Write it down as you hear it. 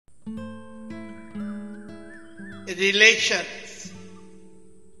relations.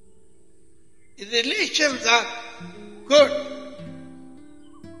 Relations are good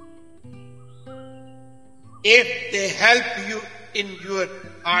if they help you in your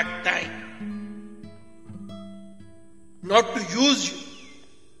hard time, not to use you.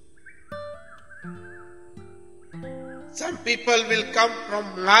 Some people will come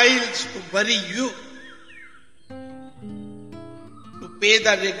from miles to bury you, to pay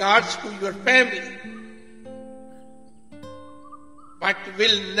the regards to your family, but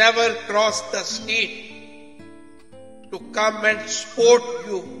will never cross the state to come and support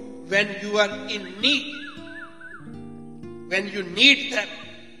you when you are in need, when you need them.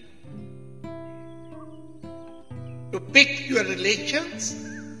 To pick your relations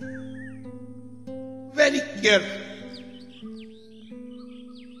very carefully.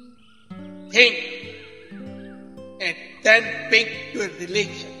 Think and then pick your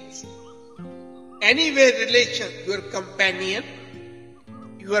relations. Anyway, relations, your companion,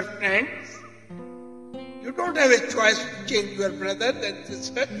 your friends. You don't have a choice to change your brothers and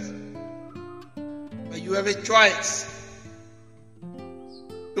sisters, but you have a choice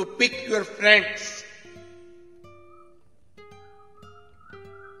to pick your friends.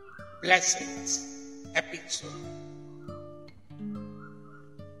 Blessings. Happy soul.